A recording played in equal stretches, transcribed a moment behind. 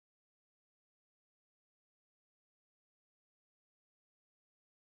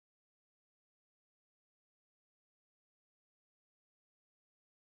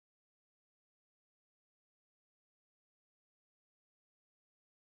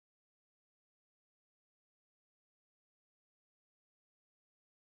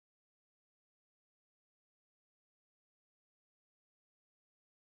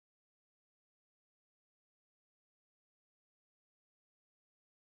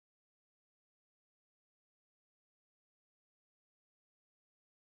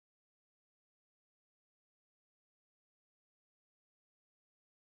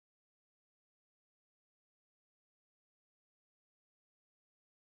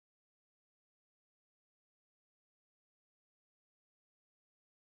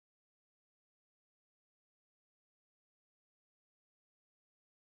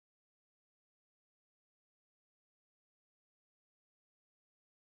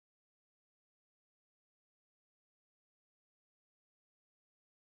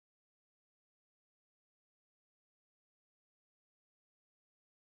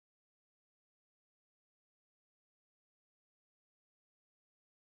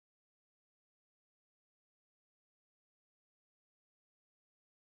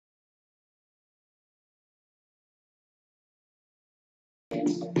Hey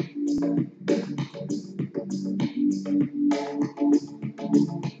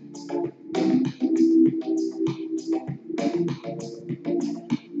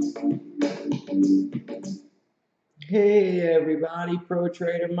everybody, Pro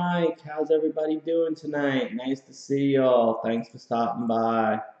Trader Mike. How's everybody doing tonight? Nice to see y'all. Thanks for stopping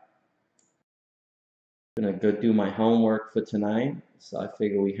by. Gonna go do my homework for tonight, so I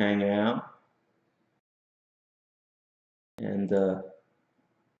figure we hang out and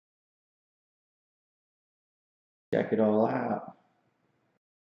check it all out.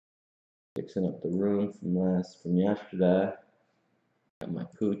 Fixing up the room from yesterday. Got my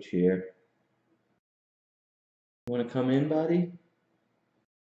pooch here. You wanna come in, buddy?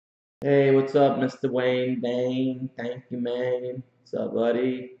 Hey, what's up, Mr. Wayne Bain? Thank you, man. What's up,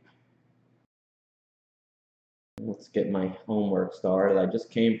 buddy? Let's get my homework started. I just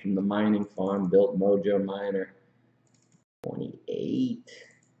came from the mining farm, built MOJO Miner 28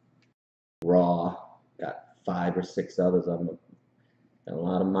 raw. Got 5 or 6 others of them. Got a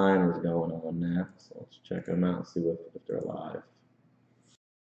lot of miners going on now, so let's check them out and see if they're alive.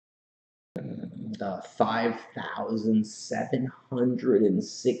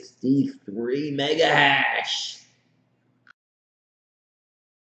 5,763 mega hash.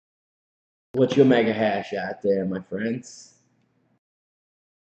 What's your mega hash out there, my friends?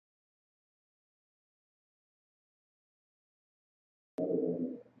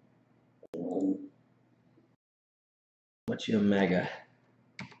 What's your mega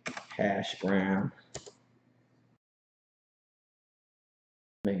hash brown?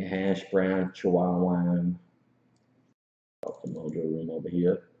 Mega hash brown chihuahua. Off the MOJO room over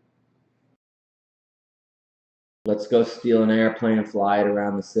here. Let's go steal an airplane and fly it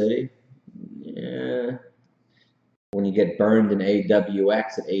around the city. Yeah. When you get burned in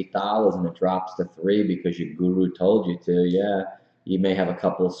AWX at $8 and it drops to $3 because your guru told you to, yeah, you may have a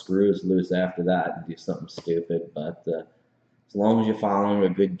couple of screws loose after that and do something stupid. But as long as you're following a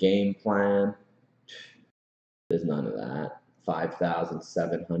good game plan, there's none of that.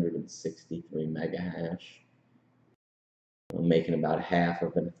 5,763 mega hash. I'm making about half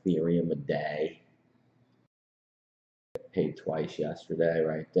of an Ethereum a day. Paid twice yesterday,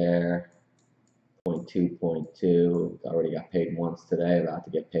 right there. 0.2. Already got paid once today. About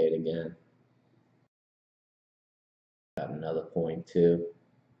to get paid again. Got another 0.2.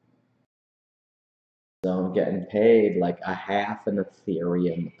 So I'm getting paid like a half an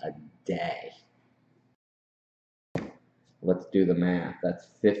Ethereum a day. Let's do the math. That's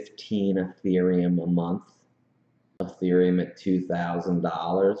 15 Ethereum a month. Ethereum at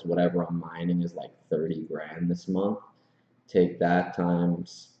 $2,000. Whatever I'm mining is like 30 grand this month. Take that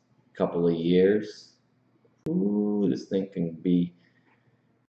times a couple of years. Ooh, this thing can be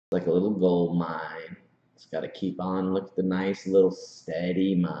like a little gold mine. It's got to keep on. Look at the nice little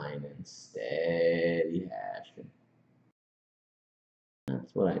steady mining, steady hashing.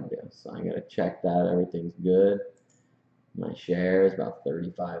 That's what I do. So I got to check that everything's good. My share is about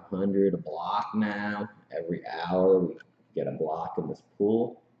 3,500 a block now. Every hour we get a block in this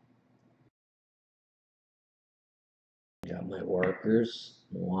pool. Got my workers.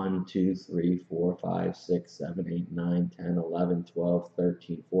 1, 2, 3, 4, 5, 6, 7, 8, 9, 10, 11, 12,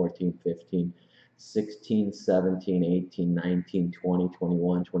 13, 14, 15, 16, 17, 18, 19, 20,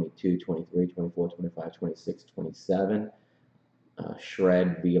 21, 22, 23, 24, 25, 26, 27.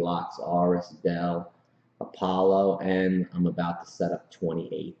 Shred, Velox, Aris, Dell, Apollo, and I'm about to set up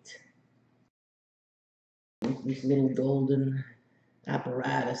 28. This little golden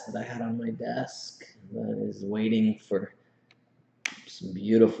apparatus that I had on my desk that is waiting for some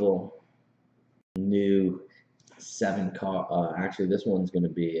beautiful new 7-car. Actually, this one's going to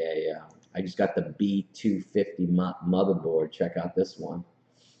be a. I just got the B250 motherboard. Check out this one.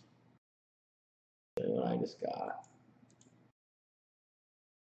 Show you what I just got.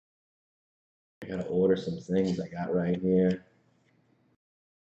 I gotta order some things I got right here.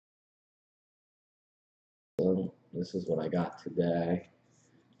 So this is what I got today.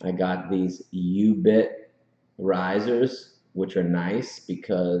 I got these U-bit risers, which are nice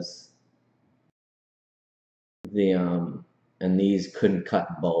because and these couldn't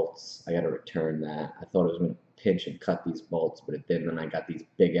cut bolts. I got to return that. I thought it was going to pinch and cut these bolts, but it didn't. And I got these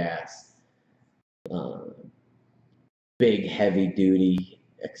big ass, big heavy duty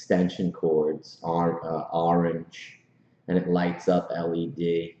extension cords, orange, and it lights up LED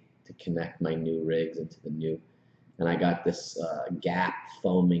to connect my new rigs into the new. And I got this gap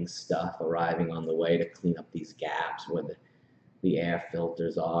foaming stuff arriving on the way to clean up these gaps where the air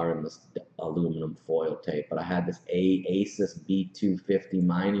filters are and this aluminum foil tape. But I had this Asus B250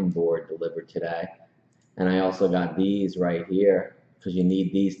 mining board delivered today. And I also got these right here because you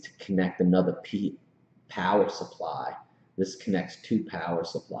need these to connect another power supply. This connects two power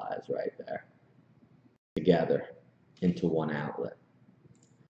supplies right there together into one outlet.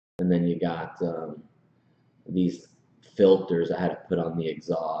 And then you got these filters I had to put on the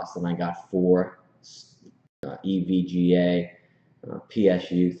exhaust, and I got 4 EVGA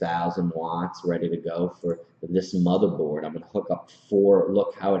PSU 1000 watts ready to go for this motherboard. I'm going to hook up 4.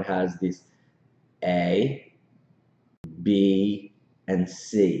 Look how it has these A, B, and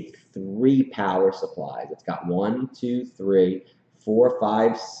C. 3 power supplies. It's got 1, 2, 3, 4,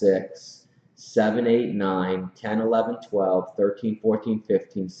 5, 6, 7, 8, 9, 10, 11, 12, 13, 14,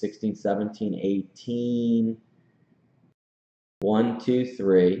 15, 16, 17, 18. 1, 2,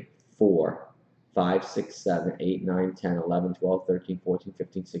 3, 4, 5, 6, 7, 8, 9, 10, 11, 12, 13, 14,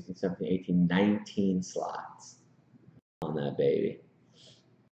 15, 16, 17, 18, 19 slots on that baby.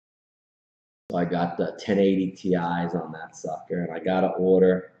 So I got the 1080 Ti's on that sucker, and I got to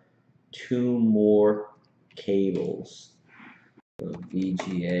order 2 more cables,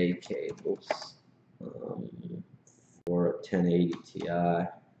 VGA cables, for a 1080 Ti.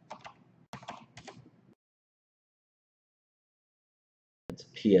 It's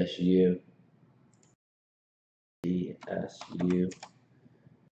PSU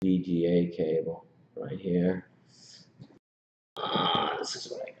VGA cable right here. This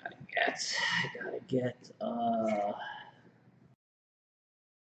is what I gotta get. I gotta get,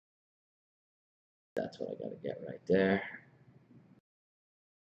 that's what I gotta get right there.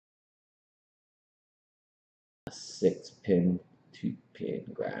 A 6-pin, 2-pin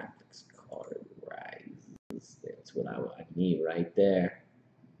graphics card, right? That's what I need right there.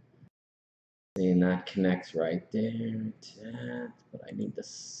 And that connects right there to that, but I need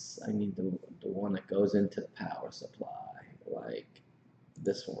the one that goes into the power supply, like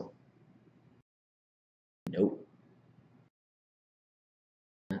this one. Nope.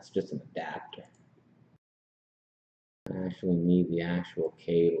 That's just an adapter. I actually need the actual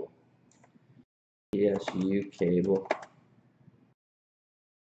cable. PSU cable.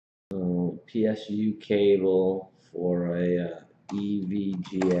 PSU cable for a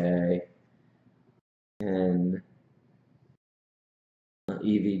EVGA and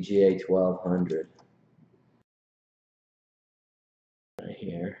EVGA 1200 right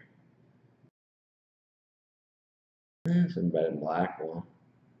here. There's some red and black one.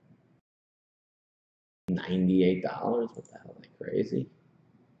 $98. What the hell? Am I crazy?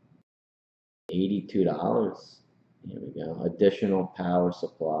 $82. Here we go. Additional power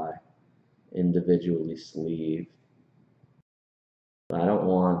supply, individually sleeved. But I don't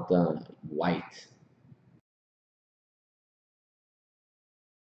want white.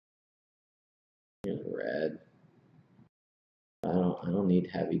 Here's red. I don't need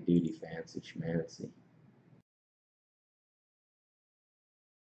heavy duty fancy schmancy.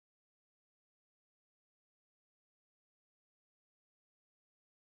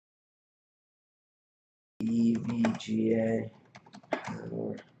 EVGA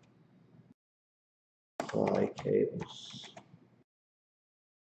power supply cables.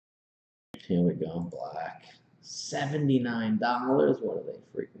 Here we go, black. $79. What are they,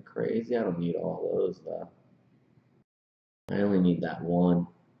 freaking crazy? I don't need all those though. I only need that one.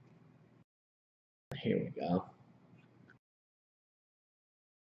 Here we go.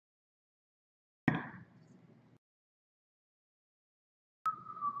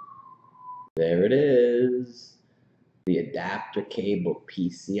 There it is. The adapter cable,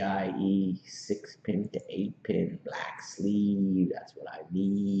 PCIe 6-pin to 8-pin, black sleeve. That's what I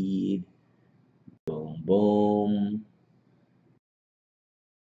need. Boom, boom.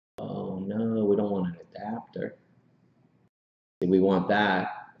 Oh no, we don't want an adapter. We want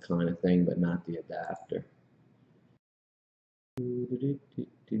that kind of thing, but not the adapter.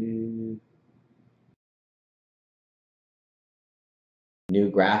 New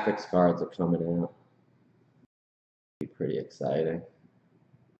graphics cards are coming out. Be pretty exciting.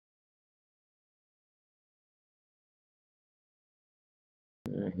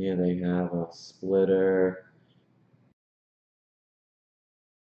 Here they have a splitter.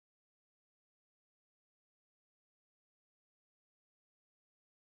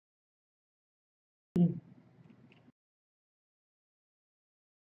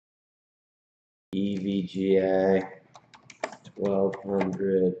 EVGA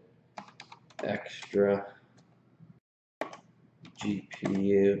 1200 extra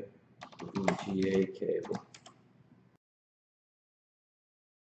GPU VGA cable.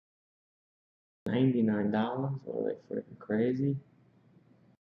 $99? What are they, freaking crazy?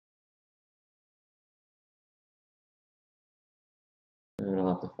 I'll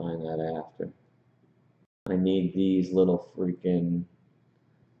have to find that after. I need these little freaking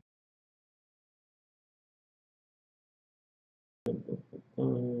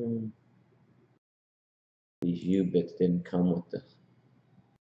these U-bits didn't come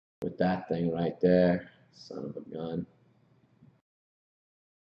with that thing right there. Son of a gun.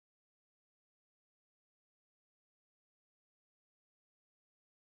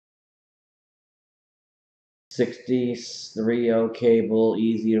 '63O cable,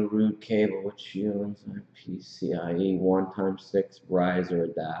 easy to route cable, which use PCIe 1x6 riser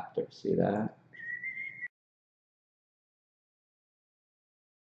adapter. See that?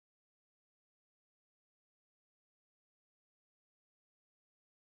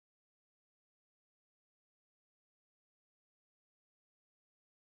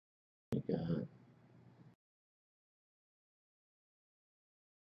 Oh my God.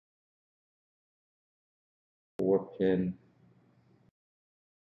 4-pin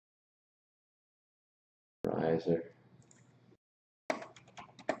riser.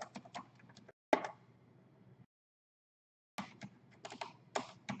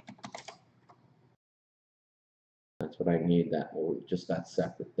 That's what I need. That just that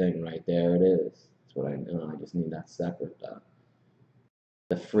separate thing right there. It is. That's what I know. I just need that separate.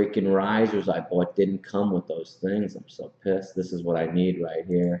 The freaking risers I bought didn't come with those things. I'm so pissed. This is what I need right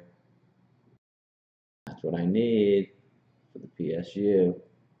here. That's what I need for the PSU.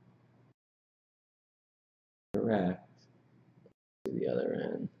 Correct. To the other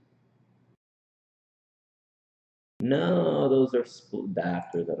end. No, those are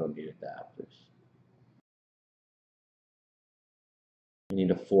adapters. I don't need adapters. I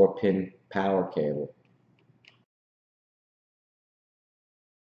need a 4-pin power cable.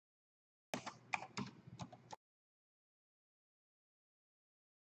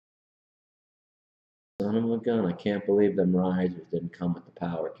 Son of a gun, I can't believe them risers didn't come with the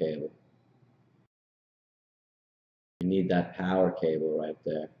power cable. I need that power cable right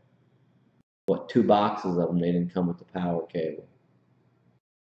there. What, 2 boxes of them, they didn't come with the power cable.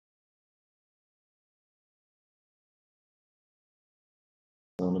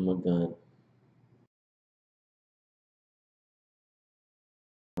 Son of a gun.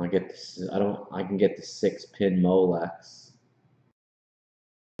 I can get the 6-pin Molex.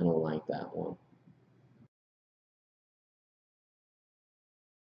 I don't like that one.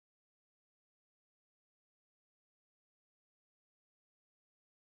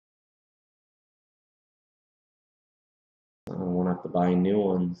 I don't want to have to buy new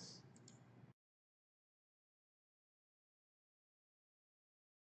ones.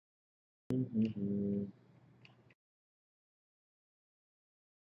 Mm-hmm.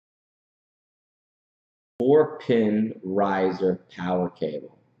 4-pin riser power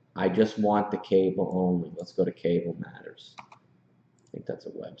cable. I just want the cable only. Let's go to Cable Matters. I think that's a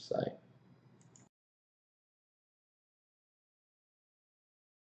website.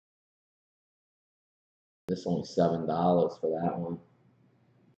 This is only $7 for that one.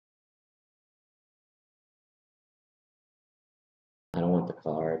 I don't want the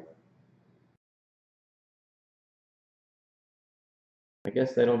card. I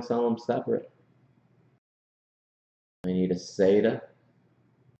guess they don't sell them separate. I need a SATA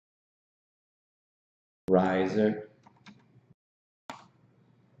riser.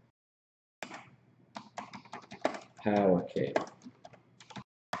 Power cable.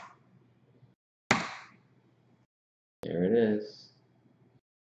 There it is.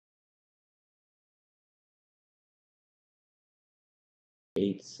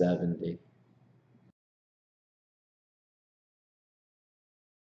 $870.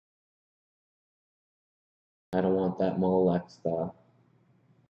 I don't want that Molex stuff.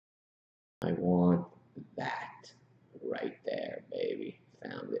 I want that right there, baby.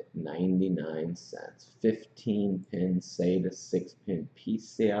 Found it. 99 cents. 15-pin SATA 6-pin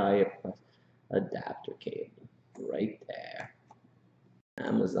PCI adapter cable. Right there.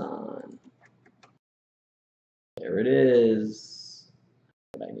 Amazon. There it is.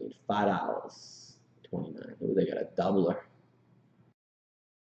 But I need $5.29. Ooh, they got a doubler.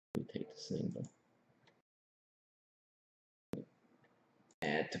 Let me take the single.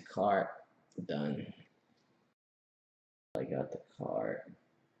 Add to cart. Done. I got the cart.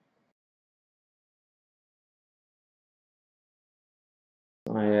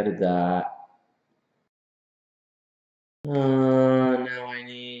 I added that. Now I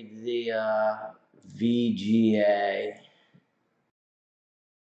need the VGA.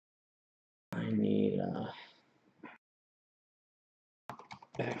 I need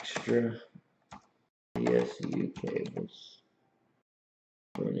extra PSU cables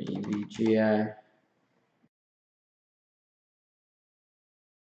for an EVGA.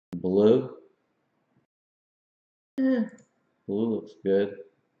 Blue. Blue looks good.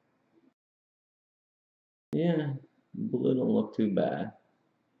 Yeah, blue don't look too bad.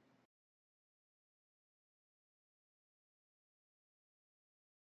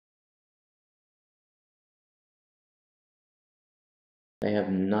 They have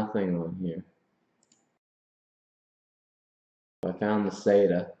nothing on here. I found the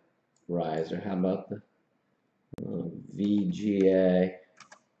SATA riser. How about the VGA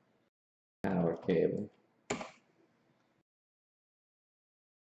power cable?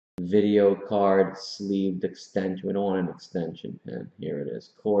 Video card sleeved extension. We don't want an extension pin. Here it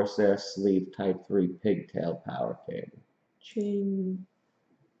is. Corsair sleeve type 3 pigtail power cable. Ching.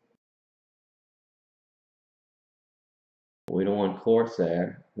 We don't want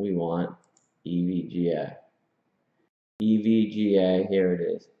Corsair. We want EVGA. EVGA, here it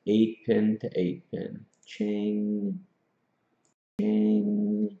is. 8-pin to 8-pin. Ching.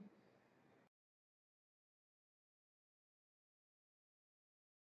 Ching.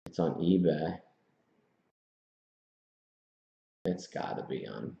 It's on eBay. It's gotta be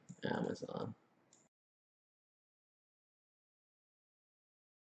on Amazon.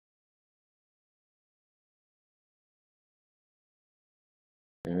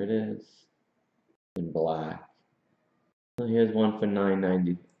 There it is. In black. Oh, here's one for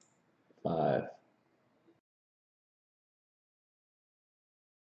 $9.95.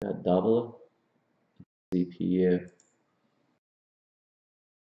 Got double CPU.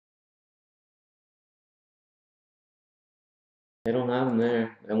 They don't have them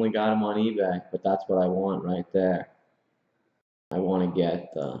there. They only got them on eBay, but that's what I want right there. I want to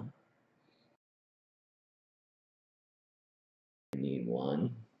get I need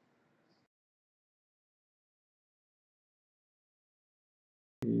one.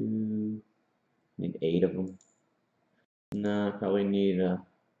 Two. Need 8 of them. No, I probably need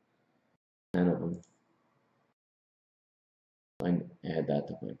 10 of them. I add that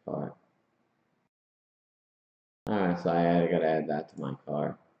to my cart. Alright, so I gotta add that to my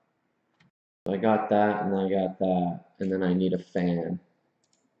cart. So I got that, and I got that, and then I need a fan.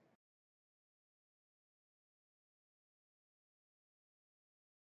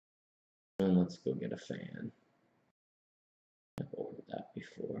 And let's go get a fan. I've ordered that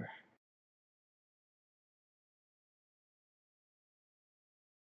before.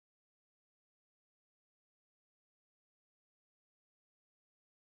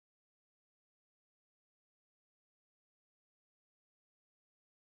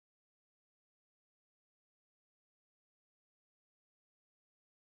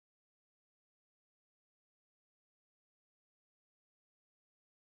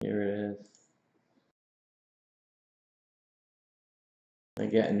 Here it is. I'm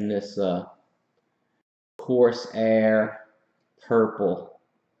getting this Corsair purple.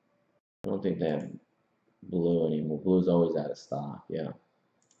 I don't think they have blue anymore. Blue's always out of stock, yeah.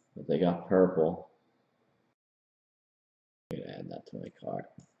 But they got purple. I'm gonna add that to my cart.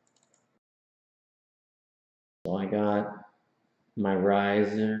 So I got my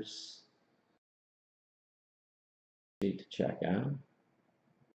risers. Need to check out.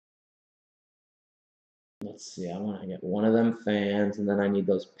 Let's see, I want to get one of them fans, and then I need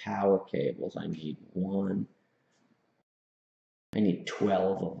those power cables. I need one. I need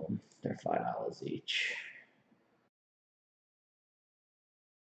 12 of them. They're $5 each.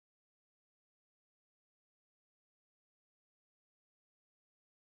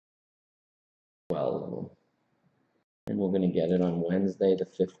 Of them. And we're going to get it on Wednesday the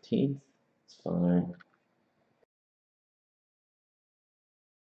 15th. It's fine.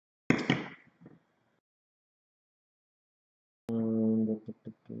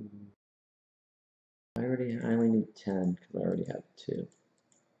 I only need 10 because I already have 2.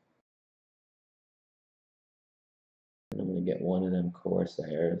 And I'm going to get one of them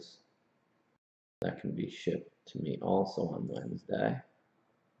Corsairs. That can be shipped to me also on Wednesday.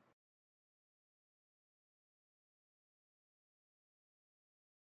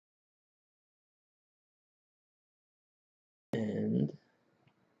 And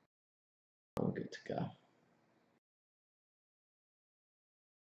I'm good to go.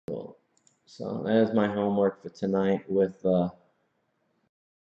 Cool. So there's my homework for tonight with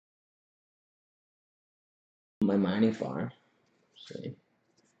my mining farm. See,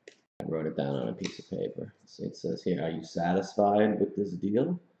 I wrote it down on a piece of paper. See, it says here, are you satisfied with this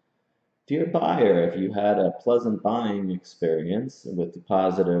deal? Dear buyer, if you had a pleasant buying experience with a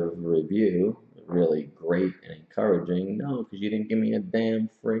positive review, really great and encouraging, no, because you didn't give me a damn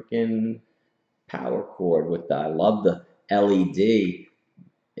freaking power cord with that. I love the LED.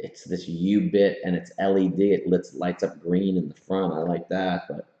 It's this U-bit and it's LED. It lights up green in the front. I like that,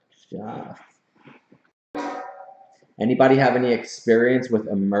 but Anybody have any experience with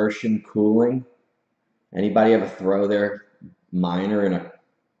immersion cooling? Anybody ever throw their miner in a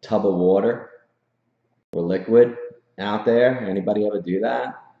tub of water or liquid out there? Anybody ever do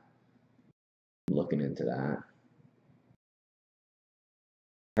that? I'm looking into that.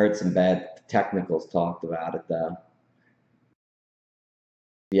 Heard some bad technicals talked about it though.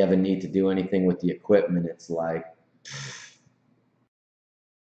 If you ever need to do anything with the equipment, it's like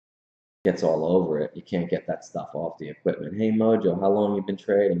gets all over it. You can't get that stuff off the equipment. Hey Mojo, how long you been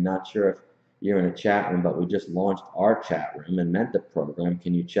trading? Not sure if you're in a chat room, but we just launched our chat room and mentor program.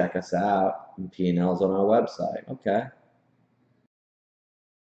 Can you check us out? And P&L's on our website. Okay.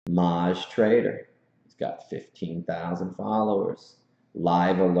 MOJO Trader. He's got 15,000 followers.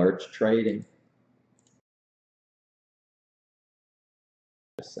 Live alerts trading.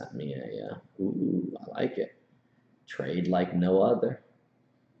 Just sent me a, ooh, I like it. Trade like no other.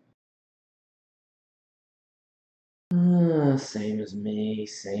 Same as me,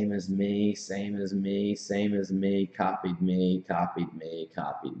 same as me, same as me, same as me, copied me, copied me,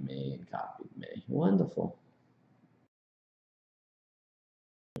 copied me, and copied me. Wonderful.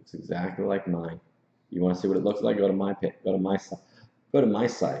 Looks exactly like mine. You want to see what it looks like? Go to my pit. Go to my site. Go to my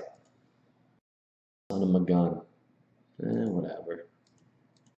site. Son of a gun. Whatever.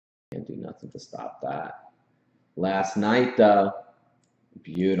 Can't do nothing to stop that. Last night, though,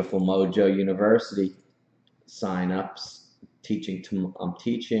 beautiful Mojo University sign-ups. I'm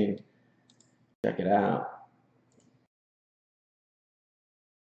teaching. Check it out.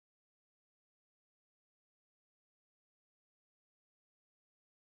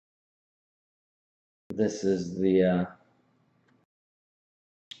 This is the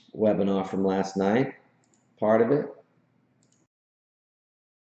webinar from last night, part of it.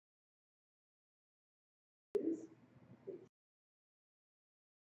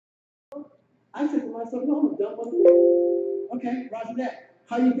 I said to myself, no, I'm a dumb motherfucker. Okay, roger that.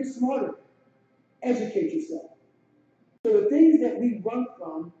 How do you get smarter? Educate yourself. So the things that we run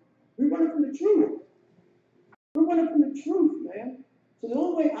from the truth. We're running from the truth, man. So the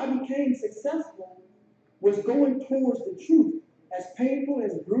only way I became successful was going towards the truth. As painful,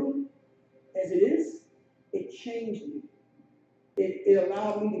 as brutal as it is, it changed me. It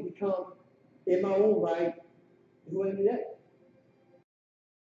allowed me to become, in my own right, who I am today.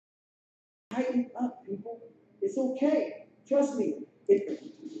 Tighten up, people. It's okay. Trust me. People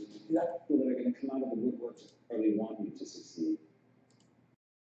that are going to come out of the woodworks early want you to succeed.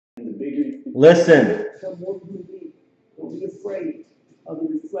 And the bigger listen. Don't be afraid of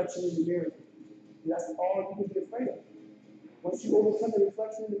the reflection in the mirror. That's all you can be afraid of. Once you overcome the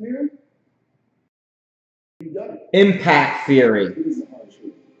reflection in the mirror, you've done it. Impact theory. It is the hard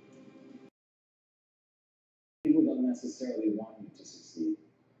truth. People don't necessarily want you to succeed.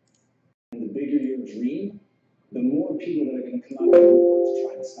 And the bigger your dream, the more people that are going to come out of the woodwork to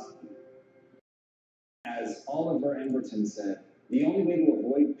try to stop you. As Oliver Emberton said, the only way to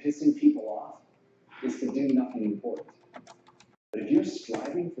avoid pissing people off is to do nothing important. But if you're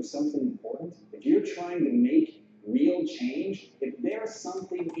striving for something important, if you're trying to make real change, if there's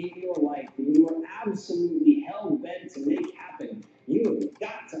something in your life that you are absolutely hell-bent to make happen, you have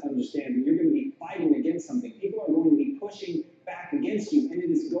got to understand that you're going to be fighting against something. People are going to be pushing back against you, and it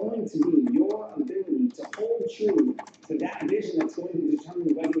is going to be your ability to hold true to that vision that's going to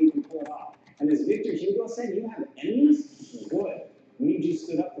determine whether you can pull it off. And as Victor Hugo said, you have enemies? Good. Means you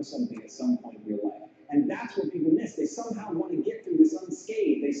stood up for something at some point in your life. And that's what people miss. They somehow want to get through this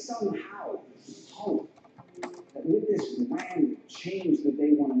unscathed. They somehow hope that with this grand change that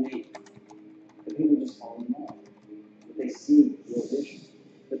they want to make, that people just fall in love, that they see your vision,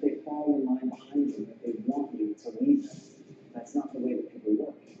 that they fall in line behind you, that they want you to lead them. That's not the way that people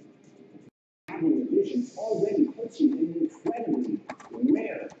work. Having a vision already puts you in an incredibly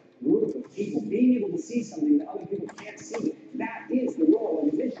rare group of people. Being able to see something that other people can't see, that is the role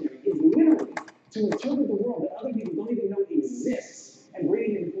of a visionary, is literally to interpret the world that other people don't even know exists and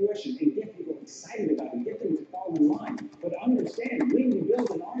bring it into fruition and get people excited about it, get them to fall in line. But understand, when you build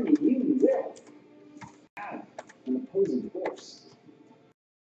an army, you will have an opposing force.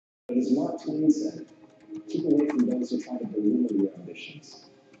 But as Mark Twain said, keep away from those who try to belittle your ambitions.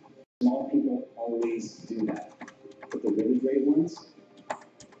 Small people always do that. But the really great ones,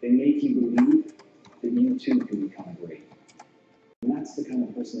 they make you believe that you too can become great. And that's the kind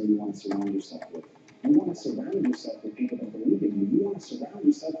of person that you want to surround yourself with. You want to surround yourself with people that believe in you. You want to surround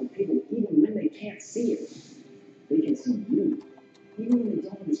yourself with people that even when they can't see it, they can see you. Even when they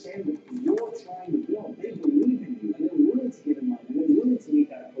don't understand what you're trying to build, they believe in you and they're willing to get in line and they're willing to meet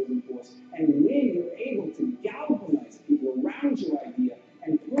that opposing force. And when you're able to galvanize people around your idea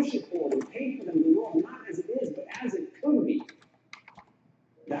and push it forward and pay for them the world, not as it is, but as it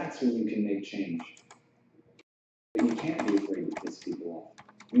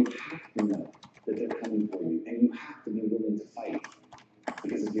you have to know that they're coming for you, and you have to be willing to fight.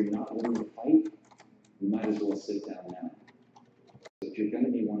 Because if you're not willing to fight, you might as well sit down now. If you're going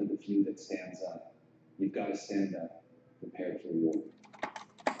to be one of the few that stands up, you've got to stand up, prepared for war.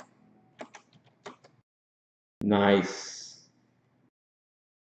 Nice.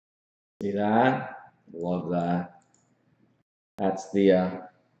 See that? Love that. That's the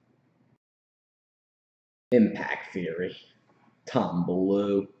impact theory. Tom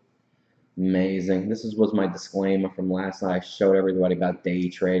Blue. Amazing. This was my disclaimer from last night. I showed everybody about day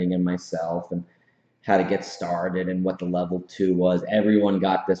trading and myself and how to get started and what the level 2 was. Everyone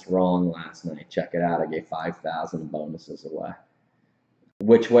got this wrong last night. Check it out. I gave 5,000 bonuses away.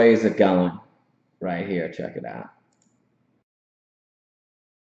 Which way is it going? Right here. Check it out.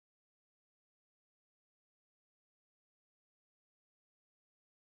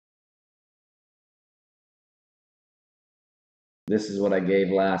 This is what I gave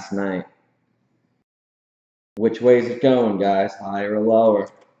last night. Which way is it going, guys? Higher or lower?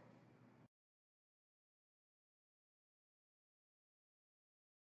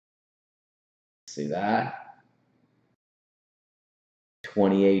 See that?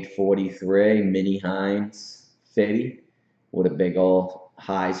 28.43, mini Heinz 50 with a big old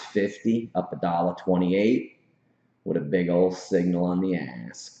highs 50 up $1.28 with a big old signal on the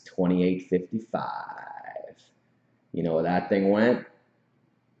ask 28.55. You know where that thing went?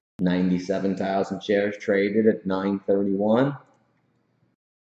 97,000 shares traded at 931,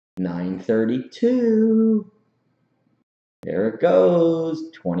 932. There it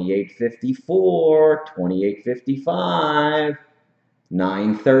goes. 28.54, 28.55.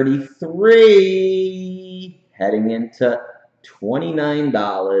 933, heading into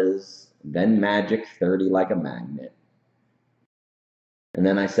 $29, then magic 30 like a magnet. And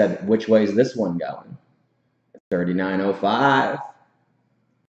then I said, which way is this one going? 39.05,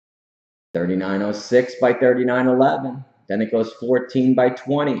 39.06 by 39.11. Then it goes 14 by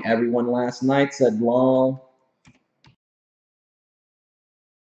 20. Everyone last night said long.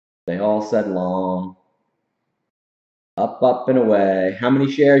 They all said long. Up, up, and away. How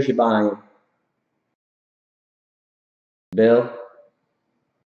many shares you buying? Bill?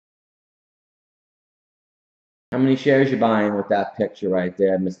 How many shares you buying with that picture right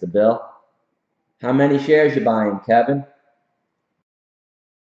there, Mr. Bill? How many shares you buying, Kevin?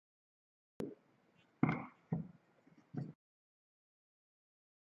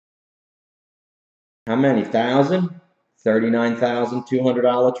 How many? 1,000?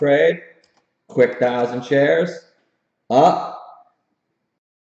 $39,200 trade. Quick 1,000 shares. Up.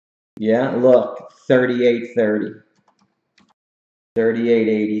 Yeah, look. 38.30.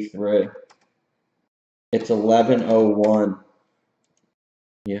 38.83. It's 11.01.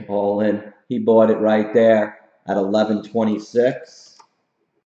 Yeah, all in. He bought it right there at 11.26.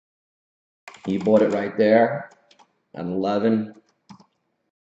 He bought it right there at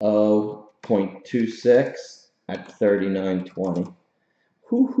 11.0.26 at 39.20.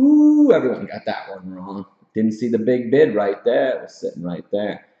 Hoo-hoo! Everyone got that one wrong. Didn't see the big bid right there. It was sitting right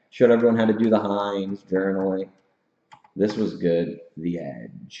there. Showed everyone how to do the Heinz journaling. This was good. The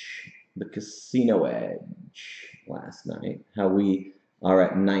edge. The casino edge last night. How we are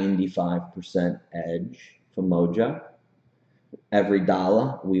at 95% edge for Mojo. Every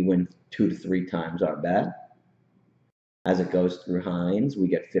dollar, we win 2 to 3 times our bet. As it goes through Heinz, we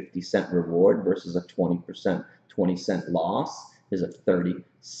get 50-cent reward versus a 20%, 20-cent loss. There's a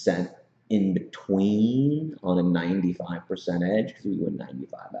 30-cent in between on a 95% edge because we win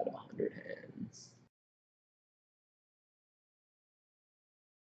 95 out of 100 hands.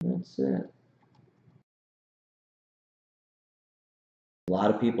 That's it. A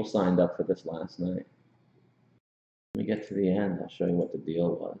lot of people signed up for this last night. When we get to the end, I'll show you what the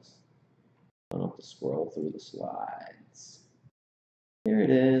deal was. I don't have to scroll through the slides. Here it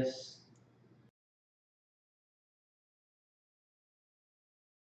is.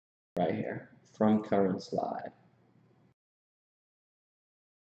 Right here, from current slide.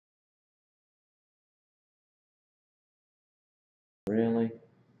 Really?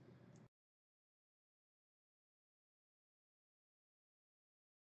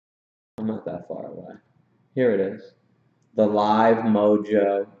 I'm not that far away. Here it is. The live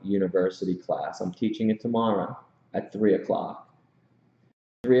Mojo University class. I'm teaching it tomorrow at 3 o'clock.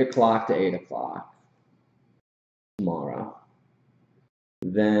 3 o'clock to 8 o'clock tomorrow.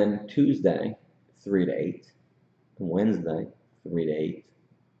 Then Tuesday, 3 to 8. Wednesday, 3 to 8.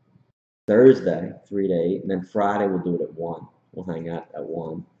 Thursday, 3 to 8. And then Friday, we'll do it at 1. We'll hang out at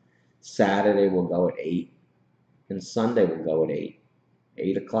 1. Saturday, we'll go at 8. And Sunday, we'll go at 8.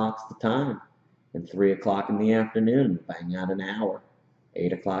 8 o'clock's the time. And 3 o'clock in the afternoon, we'll hang out an hour.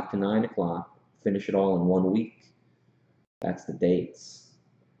 8 o'clock to 9 o'clock. Finish it all in 1 week. That's the dates.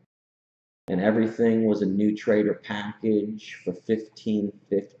 And everything was a new trader package for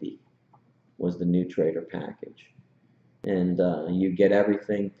 $15.50 was the new trader package. And you get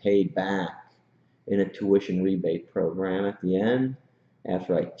everything paid back in a tuition rebate program at the end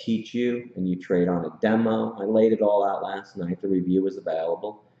after I teach you and you trade on a demo. I laid it all out last night. The review is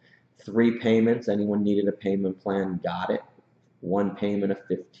available. 3 payments. Anyone needed a payment plan got it. 1 payment of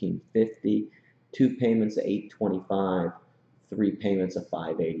 $15.50, 2 payments of $8.25, 3 payments of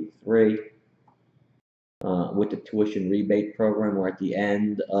 $5.83. With the tuition rebate program, or at the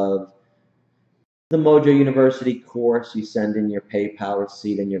end of the MOJO University course, you send in your PayPal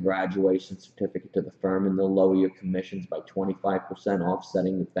receipt and your graduation certificate to the firm, and they'll lower your commissions by 25%,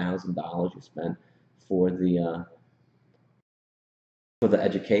 offsetting the $1,000 you spent for the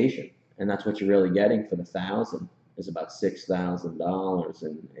education. And that's what you're really getting for the $1,000 is about $6,000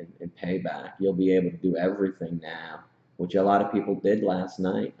 in payback. You'll be able to do everything now, which a lot of people did last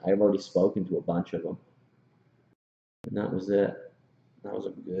night. I've already spoken to a bunch of them. And that was it. That was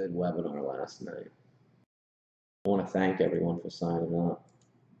a good webinar last night. I want to thank everyone for signing up.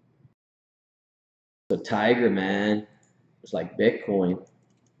 So Tiger, man, it's like Bitcoin.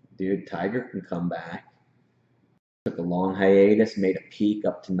 Dude, Tiger can come back. Took a long hiatus, made a peak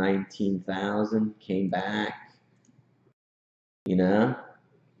up to 19,000, came back. You know,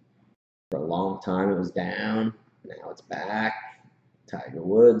 for a long time it was down. Now it's back. Tiger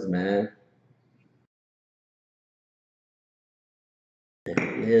Woods, man.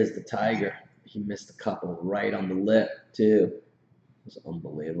 There he is, the Tiger. He missed a couple right on the lip, too. It was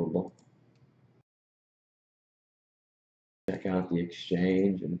unbelievable. Check out the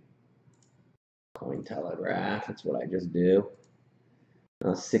exchange and Cointelegraph. That's what I just do.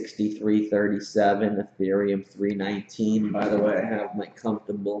 63.37, Ethereum 319. By the way, I have my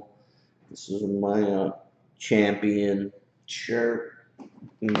comfortable. This is my champion shirt.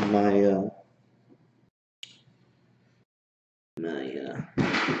 My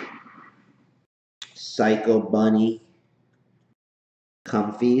Psycho Bunny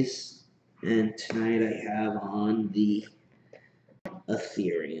comfies, and tonight I have on the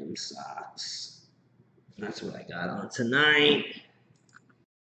Ethereum socks. That's what I got on tonight.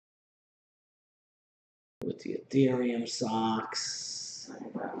 With the Ethereum socks.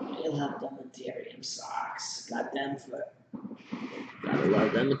 I love them Ethereum socks. Got them for. Gotta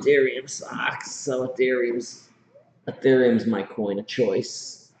love them Ethereum socks. So Ethereum's my coin of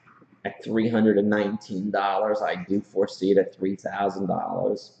choice. At $319, I do foresee it at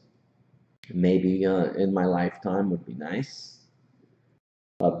 $3,000. Maybe in my lifetime would be nice.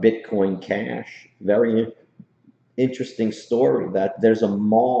 Bitcoin Cash, very interesting story that there's a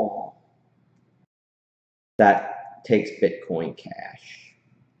mall that takes Bitcoin Cash.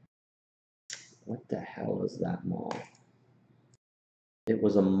 What the hell is that mall? It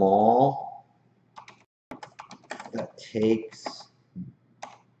was a mall that takes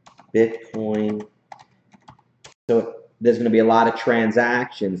Bitcoin. So there's going to be a lot of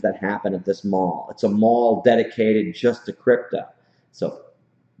transactions that happen at this mall. It's a mall dedicated just to crypto. So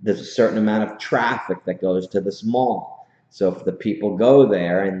there's a certain amount of traffic that goes to this mall. So if the people go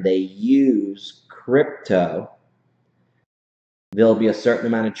there and they use crypto, there'll be a certain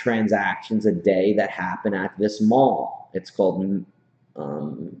amount of transactions a day that happen at this mall. It's called,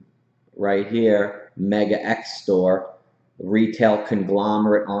 right here, Mega X Store, retail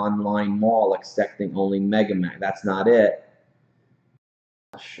conglomerate online mall accepting only Mega Man. That's not it.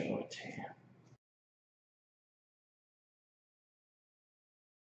 I'll show it to you.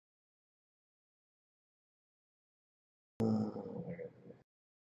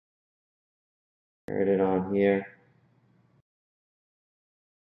 Where is it on here?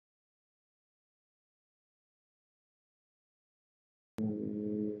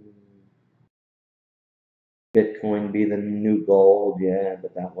 Bitcoin be the new gold, yeah,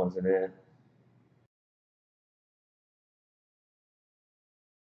 but that wasn't it.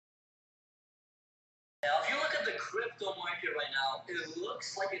 Now, if you look at the crypto market right now, it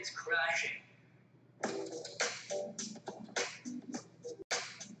looks like it's crashing.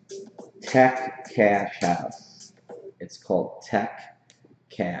 Tech Cash House. It's called Tech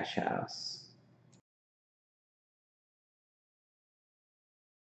Cash House.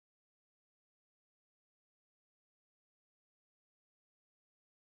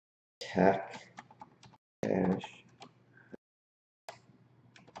 Tech Cash.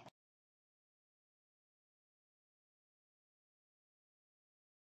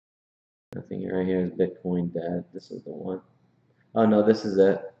 Nothing right here is Bitcoin dead. This is the one. Oh no, this is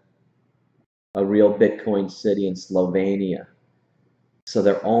it. A real Bitcoin city in Slovenia. So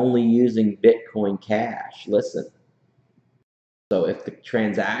they're only using Bitcoin Cash. Listen. So if the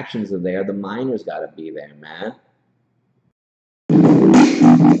transactions are there, the miner's got to be there, man.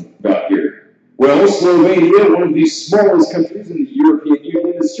 About here. Well, Slovenia, one of the smallest countries in the European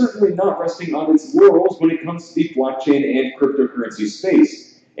Union, is certainly not resting on its laurels when it comes to the blockchain and cryptocurrency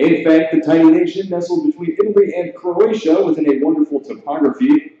space. In fact, the tiny nation nestled between Italy and Croatia within a wonderful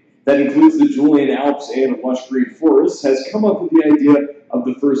topography that includes the Julian Alps and lush green forests has come up with the idea of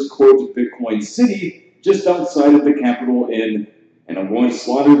the first, quote, Bitcoin city just outside of the capital in, and I'm going to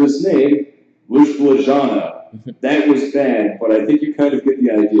slaughter this name, Ljubljana. That was bad, but I think you kind of get the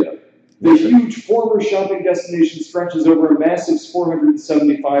idea. The huge former shopping destination stretches over a massive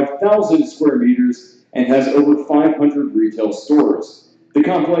 475,000 square meters and has over 500 retail stores. The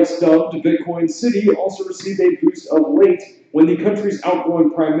complex, dubbed Bitcoin City, also received a boost of late when the country's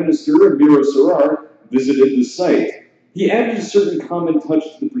outgoing Prime Minister, Miro Cerar, visited the site. He added a certain common touch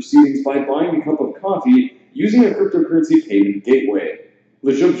to the proceedings by buying a cup of coffee using a cryptocurrency payment gateway.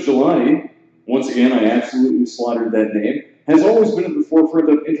 Ljubljana, once again, I absolutely slaughtered that name, has always been at the forefront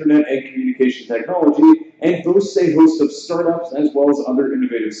of internet and communication technology and boasts a host of startups as well as other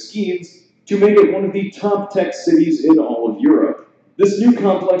innovative schemes to make it one of the top tech cities in all of Europe. This new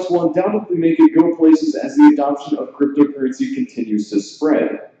complex will undoubtedly make it go places as the adoption of cryptocurrency continues to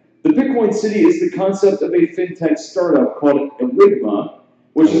spread. The Bitcoin City is the concept of a fintech startup called Enigma,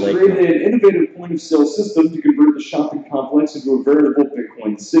 which has created an innovative point-of-sale system to convert the shopping complex into a veritable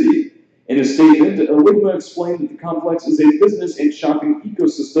Bitcoin city. In a statement, Enigma explained that the complex is a business and shopping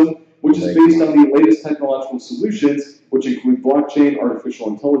ecosystem which is based on the latest technological solutions, which include blockchain, artificial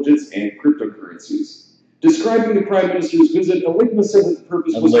intelligence, and cryptocurrencies. Describing the Prime Minister's visit, Enigma said that the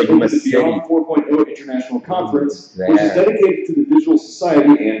purpose was to open the Beyond 4.0 International Conference, which is dedicated to the digital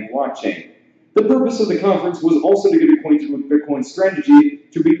society and blockchain. The purpose of the conference was also to get acquainted with Bitcoin's strategy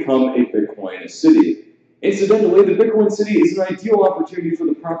to become a Bitcoin city. Incidentally, the Bitcoin City is an ideal opportunity for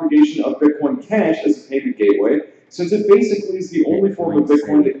the propagation of Bitcoin Cash as a payment gateway, since it basically is the only form of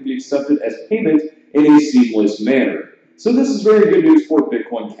Bitcoin that can be accepted as payment in a seamless manner. So this is very good news for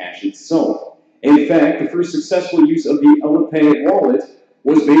Bitcoin Cash itself. In fact, the first successful use of the Alipay wallet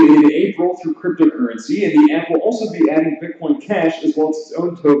was made in April through cryptocurrency, and the app will also be adding Bitcoin Cash as well as its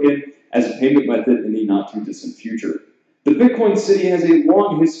own token as a payment method in the not-too-distant future. The Bitcoin City has a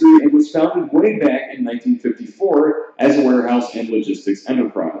long history and was founded way back in 1954 as a warehouse and logistics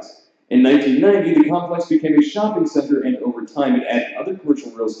enterprise. In 1990, the complex became a shopping center, and over time it added other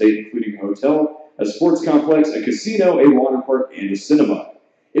commercial real estate, including a hotel, a sports complex, a casino, a water park, and a cinema.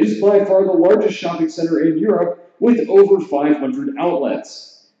 It is by far the largest shopping center in Europe with over 500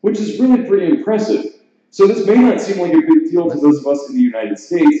 outlets, which is really pretty impressive. So this may not seem like a big deal to those of us in the United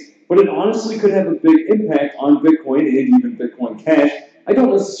States, but it honestly could have a big impact on Bitcoin and even Bitcoin Cash. I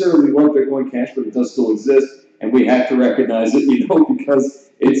don't necessarily love Bitcoin Cash, but it does still exist, and we have to recognize it,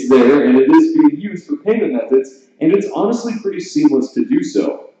 because it's there and it is being used for payment methods, and it's honestly pretty seamless to do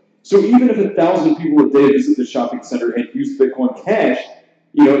so. So even if 1,000 people a day visit the shopping center and use Bitcoin Cash,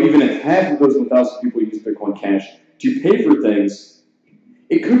 even if half of those 1,000 people use Bitcoin Cash to pay for things,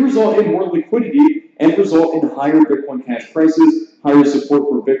 it could result in more liquidity and result in higher Bitcoin Cash prices, higher support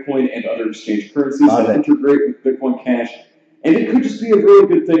for Bitcoin and other exchange currencies that integrate with Bitcoin Cash, and it could just be a really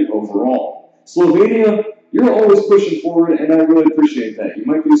good thing overall. Slovenia, you're always pushing forward, and I really appreciate that. You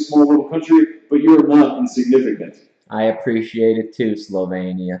might be a small little country, but you are not insignificant. I appreciate it too,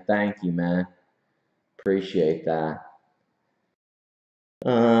 Slovenia. Thank you, man. Appreciate that.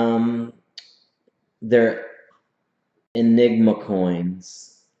 They're Enigma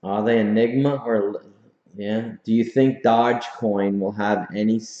coins. Are they Enigma or... Yeah. Do you think Dogecoin will have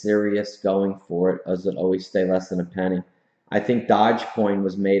any serious going for it, or does it always stay less than a penny? I think Dogecoin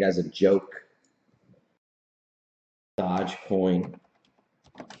was made as a joke. Dogecoin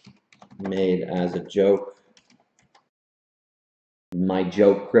made as a joke. My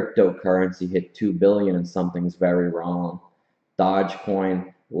joke cryptocurrency hit 2 billion and something's very wrong.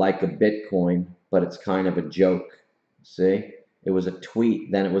 Dogecoin, like a Bitcoin, but it's kind of a joke. See? It was a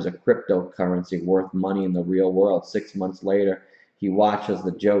tweet, then it was a cryptocurrency worth money in the real world. 6 months later, he watches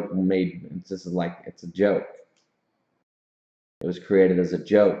the joke made. It's a joke. It was created as a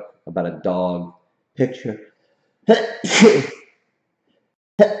joke about a dog picture.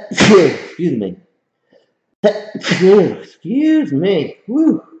 Excuse me. Excuse me.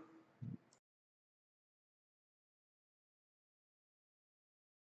 Woo.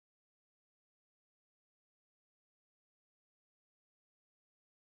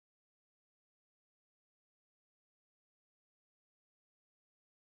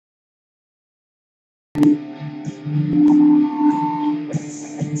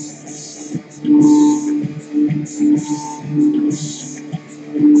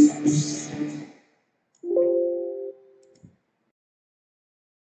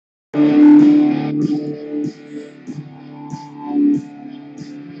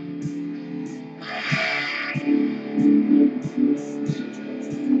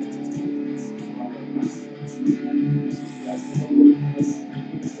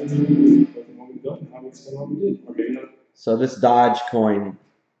 from what we've done, how we spent what we did, or maybe not. So this Dodge coin,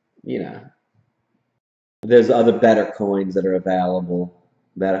 you know, there's other better coins that are available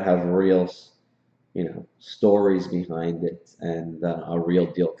that have real, you know, stories behind it and are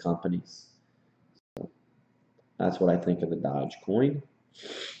real deal companies. So that's what I think of the Dodge coin.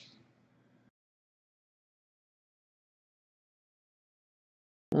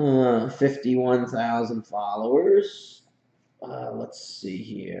 Uh, 51,000 followers. Let's see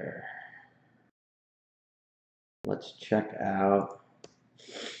here. Let's check out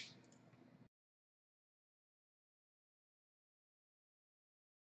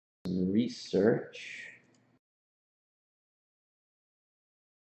some research.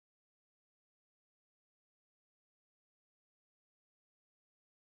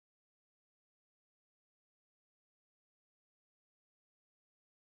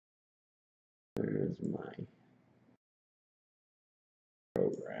 Where's my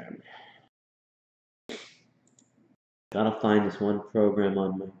program? Gotta find this one program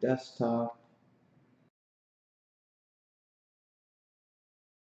on my desktop.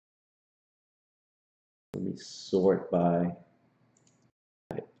 Let me sort by.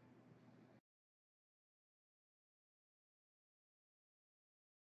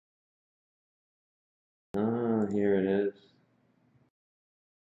 Ah, here it is.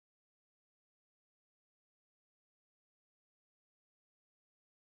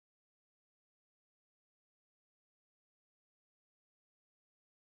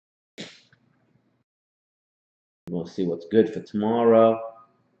 We'll see what's good for tomorrow.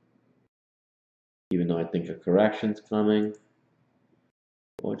 Even though I think a correction's coming,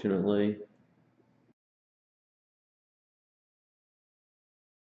 fortunately.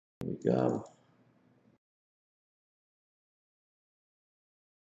 Here we go.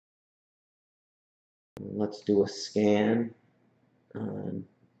 Let's do a scan on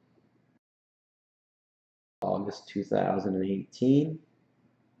August 2018.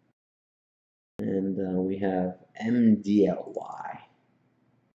 And we have MDLY.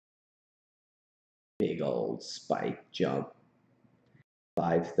 Big old spike jump.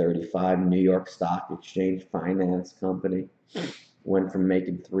 535 New York Stock Exchange Finance Company. Went from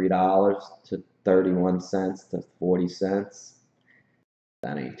making $3 to 31 cents to 40 cents.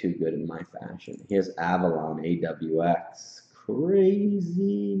 That ain't too good in my fashion. Here's Avalon AWX.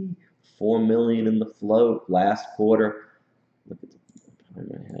 Crazy. 4 million in the float last quarter. Look at the time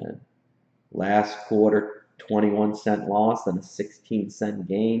I had. Last quarter, 21-cent loss and a 16-cent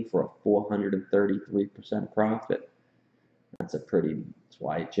gain for a 433% profit. That's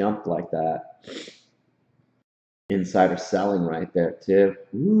why it jumped like that. Insider selling right there too.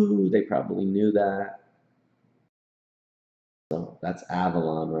 Ooh, they probably knew that. So that's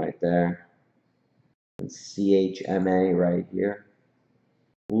Avalon right there. And CHMA right here.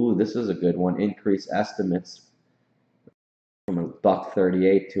 Ooh, this is a good one. Increased estimates from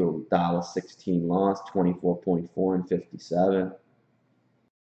 $1.38 to $1.16 loss, 24.4 and 57.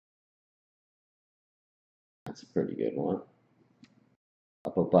 That's a pretty good one.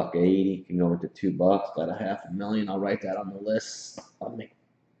 Up $1.80, can go into $2. Got a $500,000. I'll write that on the list. I'll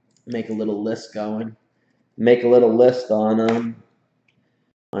make a little list going. Make a little list on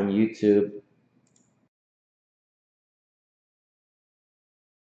YouTube.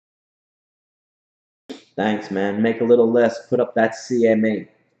 Thanks, man. Make a little list. Put up that CHMA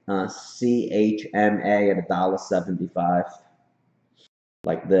at $1.75,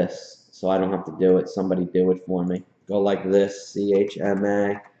 like this. So I don't have to do it. Somebody do it for me. Go like this.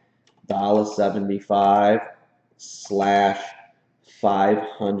 CHMA $1.75 slash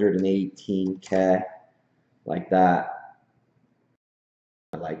 518K, like that.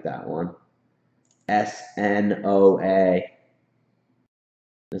 I like that one. SNOA.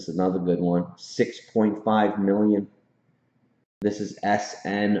 This is another good one. 6.5 million. This is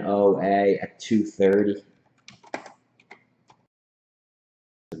SNOA at 230.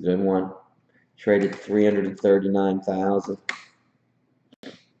 A good one. Traded 339,000.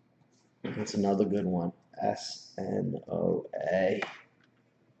 That's another good one. SNOA.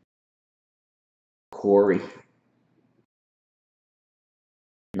 Corey.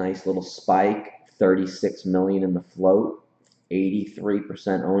 Nice little spike. 36 million in the float.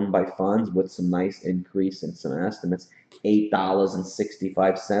 83% owned by funds with some nice increase in some estimates.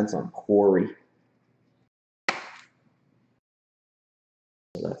 $8.65 on Corey.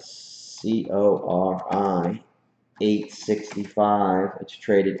 So that's CORI 865. It's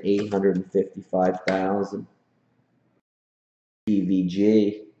traded 855,000.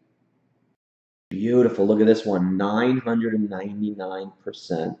 PVG. Beautiful. Look at this one.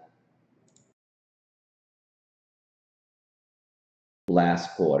 999%.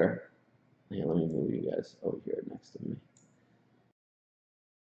 last quarter. Here, let me move you guys over here next to me.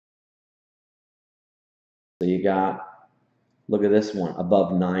 So you got, look at this one,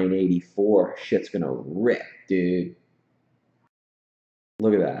 above 984. Shit's gonna rip, dude.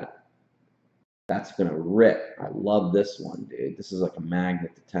 Look at that. That's gonna rip. I love this one, dude. This is like a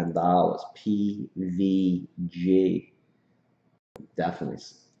magnet to $10. PVG. Definitely,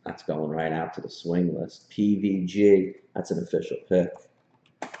 that's going right out to the swing list. PVG. That's an official pick.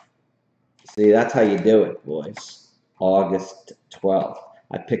 See, that's how you do it, boys. August 12th.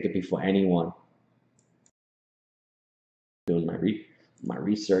 I pick it before anyone. Doing my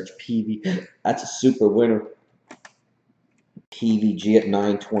research. PV. That's a super winner. PVG at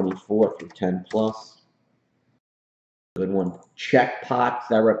 924 through 10 plus. Good one. Checkpot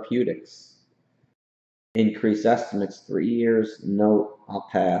Therapeutics. Increase estimates 3 years. No, I'll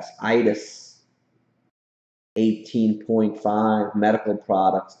pass. ITIS 18.5. Medical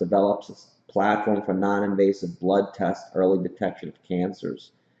products develops a platform for non-invasive blood tests, early detection of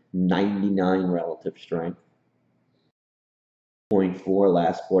cancers. 99 relative strength. 0.4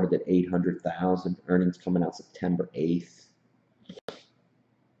 last quarter did 800,000. Earnings coming out September 8th.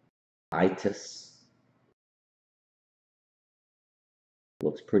 ITIS.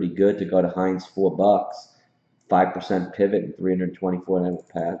 Looks pretty good to go to Heinz, $4. 5% pivot and 324 level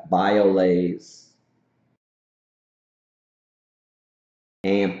path. BioLays.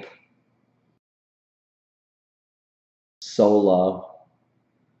 AMP. Solo.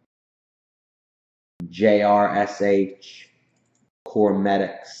 JRSH.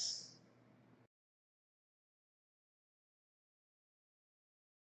 Coremetics.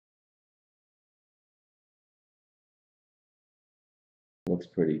 Looks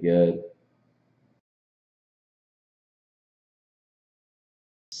pretty good.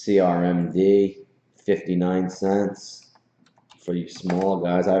 CRMD, 59 cents. For you small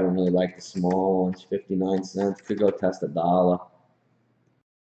guys, I don't really like the small ones. 59 cents. Could go test $1.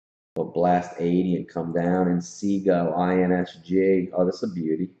 Go blast 80 and come down. And Seago, INSG. Oh, this is a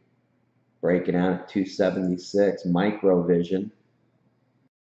beauty. Breaking out at 276. Microvision.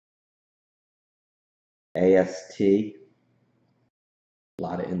 AST. A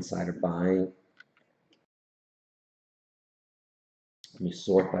lot of insider buying. Let me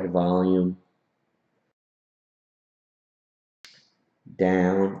sort by volume.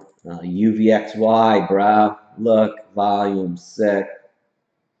 Down. UVXY, bro. Look, volume sick.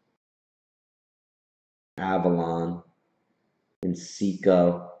 Avalon. And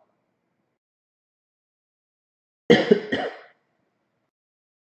Seco. That's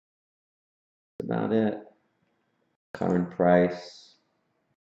about it. Current price.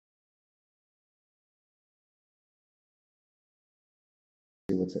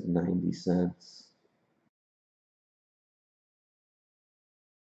 See what's at 90 cents.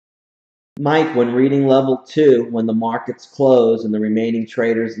 Mike, when reading level 2, when the markets close and the remaining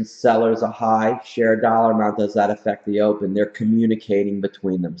traders and sellers are high, share dollar amount, does that affect the open? They're communicating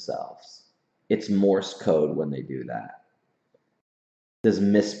between themselves. It's Morse code when they do that. There's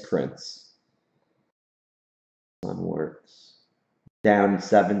misprints. Sun works. Down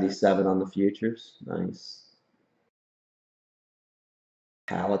 77 on the futures. Nice.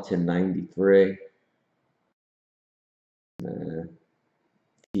 Palatine 93.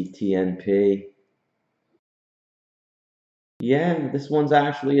 TTNP. Yeah, this one's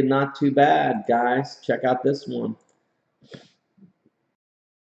actually not too bad, guys. Check out this one.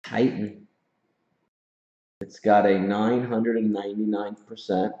 Titan. It's got a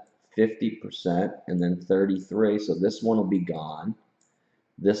 999%, 50%, and then 33. So this one will be gone.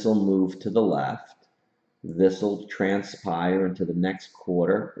 This will move to the left. This will transpire into the next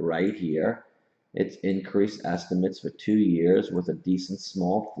quarter right here. It's increased estimates for 2 years with a decent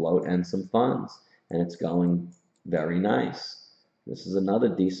small float and some funds. And it's going very nice. This is another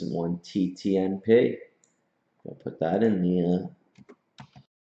decent one, TTNP. I'll put that in the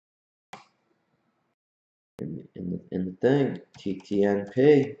in the thing.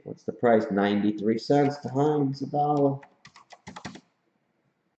 TTNP. What's the price? 93 cents to Heinz, $1.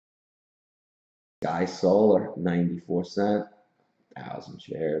 Sky Solar, 94 cents. 1,000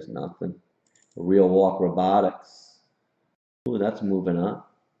 shares, nothing. Real Walk Robotics. Ooh, that's moving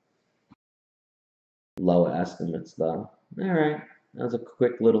up. Low estimates though. Alright. That was a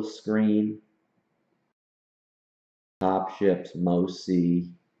quick little screen. Top Ships,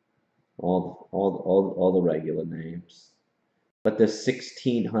 MOSI, all the regular names. But there's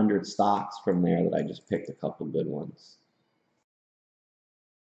 1,600 stocks from there that I just picked a couple good ones.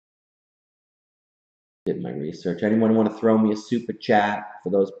 Did my research. Anyone want to throw me a super chat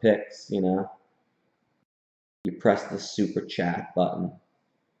for those picks, you know? You press the super chat button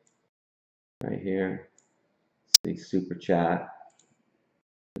right here. See super chat.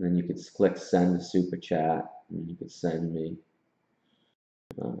 And then you could click send a super chat. And you could send me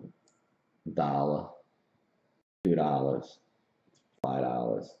 $1, $2,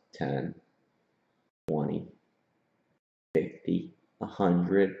 $5, 10, 20, 50,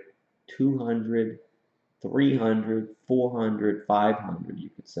 100, 200, 300, 400, 500. You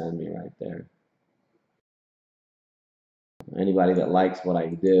could send me right there. Anybody that likes what I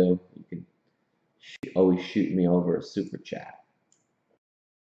do, you can always shoot me over a super chat.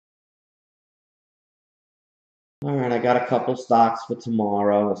 All right, I got a couple stocks for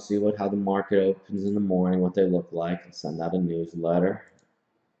tomorrow. We'll see how the market opens in the morning, what they look like. I'll send out a newsletter.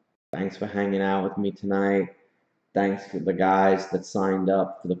 Thanks for hanging out with me tonight. Thanks for the guys that signed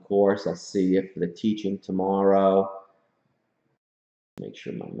up for the course. I'll see you for the teaching tomorrow. Make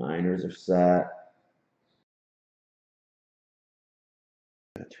sure my miners are set.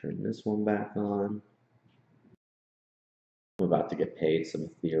 Gotta turn this one back on. I'm about to get paid some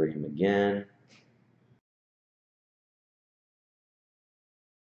Ethereum again.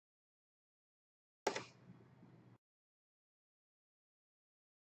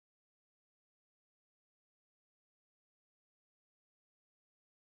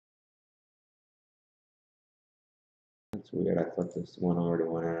 That's weird. I thought this one already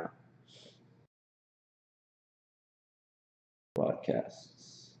went out.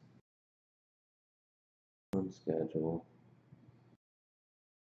 Broadcasts. On schedule.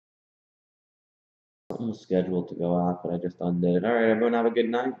 Something was scheduled to go out, but I just undid it. All right, everyone, have a good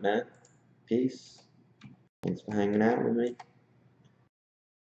night, man. Peace. Thanks for hanging out with me.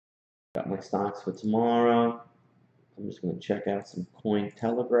 Got my stocks for tomorrow. I'm just going to check out some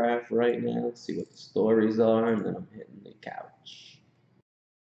Cointelegraph right now, see what the stories are, and then I'm hitting the couch.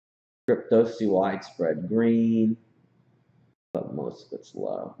 Crypto, see widespread green, but most of it's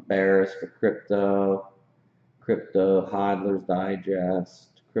low. Bears for crypto, crypto hodlers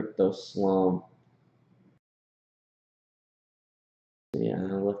digest, crypto slump. Yeah,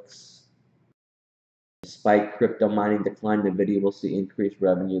 it looks. Despite crypto mining decline, NVIDIA will see increased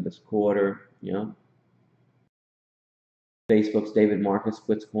revenue this quarter. Yeah. Facebook's David Marcus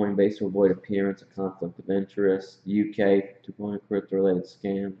splits Coinbase to avoid appearance of conflict of interest. UK, 2.0 crypto-related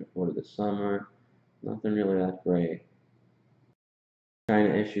scams reported this summer. Nothing really that great.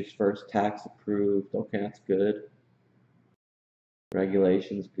 China issues first tax approved. Okay, that's good.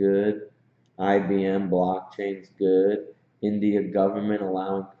 Regulations good. IBM blockchain's good. India government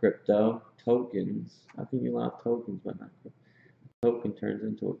allowing crypto tokens. How can you allow tokens but not crypto? Token turns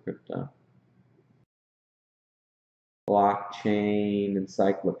into a crypto. Blockchain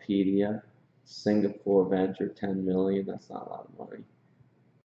encyclopedia. Singapore venture 10 million. That's not a lot of money.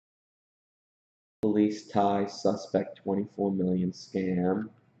 Police ties suspect 24 million scam.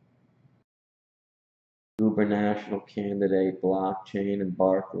 Uber national candidate, blockchain, and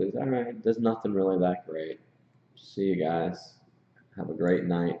Barclays. All right, there's nothing really that great. See you guys. Have a great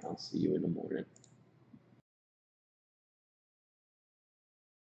night. I'll see you in the morning.